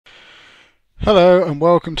Hello and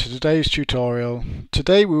welcome to today's tutorial.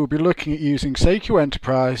 Today we will be looking at using Saiku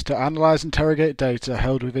Enterprise to analyze and interrogate data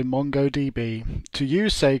held within MongoDB. To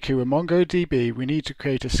use Saiku in MongoDB, we need to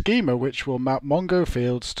create a schema which will map Mongo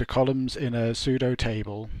fields to columns in a pseudo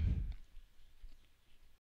table.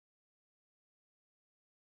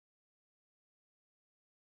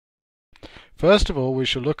 First of all, we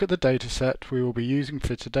shall look at the dataset we will be using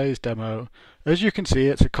for today's demo. As you can see,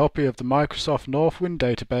 it's a copy of the Microsoft Northwind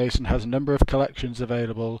database and has a number of collections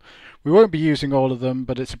available. We won't be using all of them,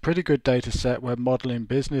 but it's a pretty good dataset when modeling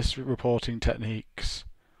business reporting techniques.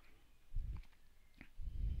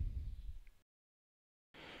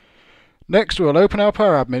 Next, we'll open up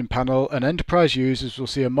our admin panel and enterprise users will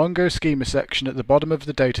see a Mongo Schema section at the bottom of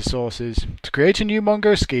the data sources. To create a new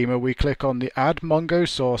Mongo Schema, we click on the Add Mongo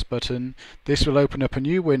Source button. This will open up a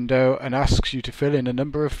new window and asks you to fill in a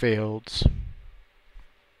number of fields.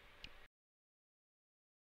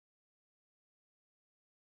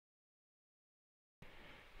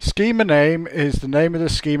 Schema name is the name of the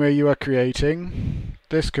schema you are creating.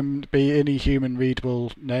 This can be any human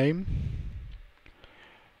readable name.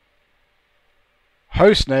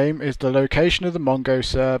 Host name is the location of the Mongo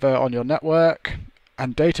server on your network,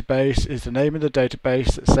 and database is the name of the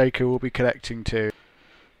database that Saiku will be connecting to.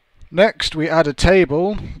 Next, we add a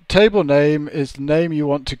table. Table name is the name you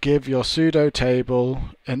want to give your pseudo table.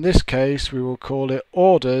 In this case, we will call it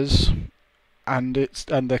orders, and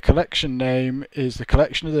the collection name is the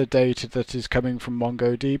collection of the data that is coming from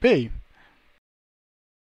MongoDB.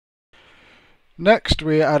 Next,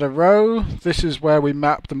 we add a row. This is where we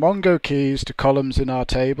map the Mongo keys to columns in our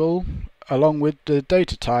table, along with the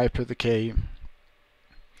data type of the key.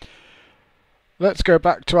 Let's go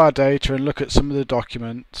back to our data and look at some of the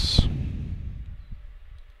documents.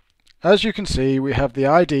 As you can see, we have the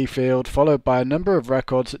ID field followed by a number of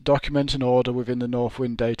records that document an order within the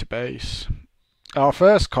Northwind database. Our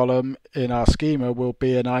first column in our schema will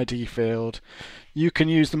be an ID field. You can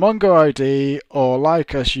use the Mongo ID, or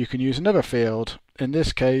like us, you can use another field. In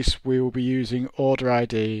this case, we will be using order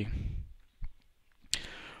ID.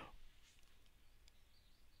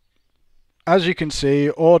 As you can see,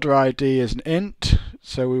 order ID is an int,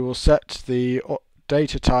 so we will set the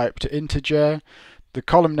data type to integer. The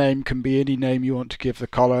column name can be any name you want to give the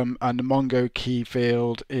column, and the Mongo key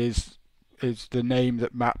field is the name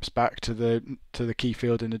that maps back to the key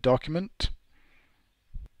field in the document.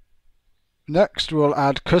 Next, we'll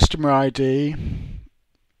add customer ID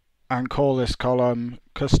and call this column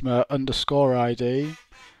customer underscore ID.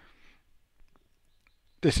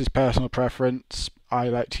 This is personal preference. I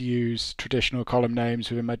like to use traditional column names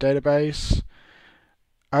within my database.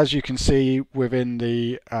 As you can see within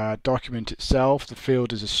the document itself, the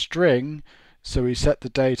field is a string, so we set the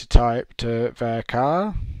data type to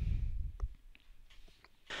varchar.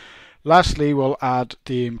 Lastly, we'll add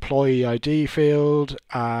the employee ID field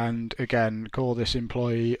and again call this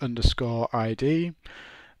employee underscore ID.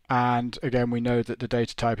 And again, we know that the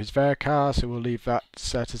data type is varchar, so we'll leave that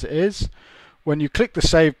set as it is. When you click the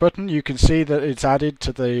Save button, you can see that it's added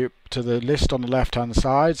to the list on the left-hand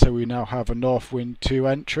side, so we now have a Northwind 2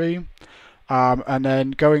 entry. And then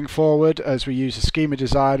going forward, as we use the schema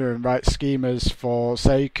designer and write schemas for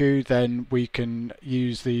Saiku, then we can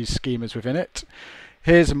use these schemas within it.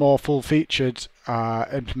 Here's a more full-featured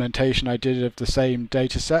implementation I did of the same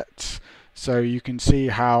data sets. So you can see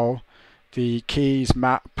how the keys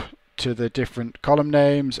map to the different column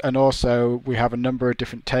names, and also we have a number of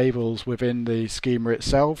different tables within the schema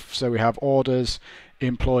itself. So we have orders,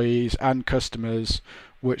 employees, and customers,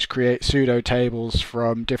 which create pseudo tables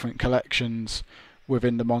from different collections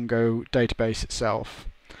within the Mongo database itself.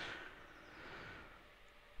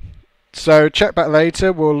 So check back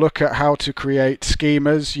later, we'll look at how to create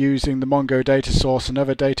schemas using the Mongo data source and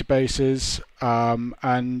other databases,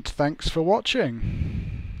 and thanks for watching.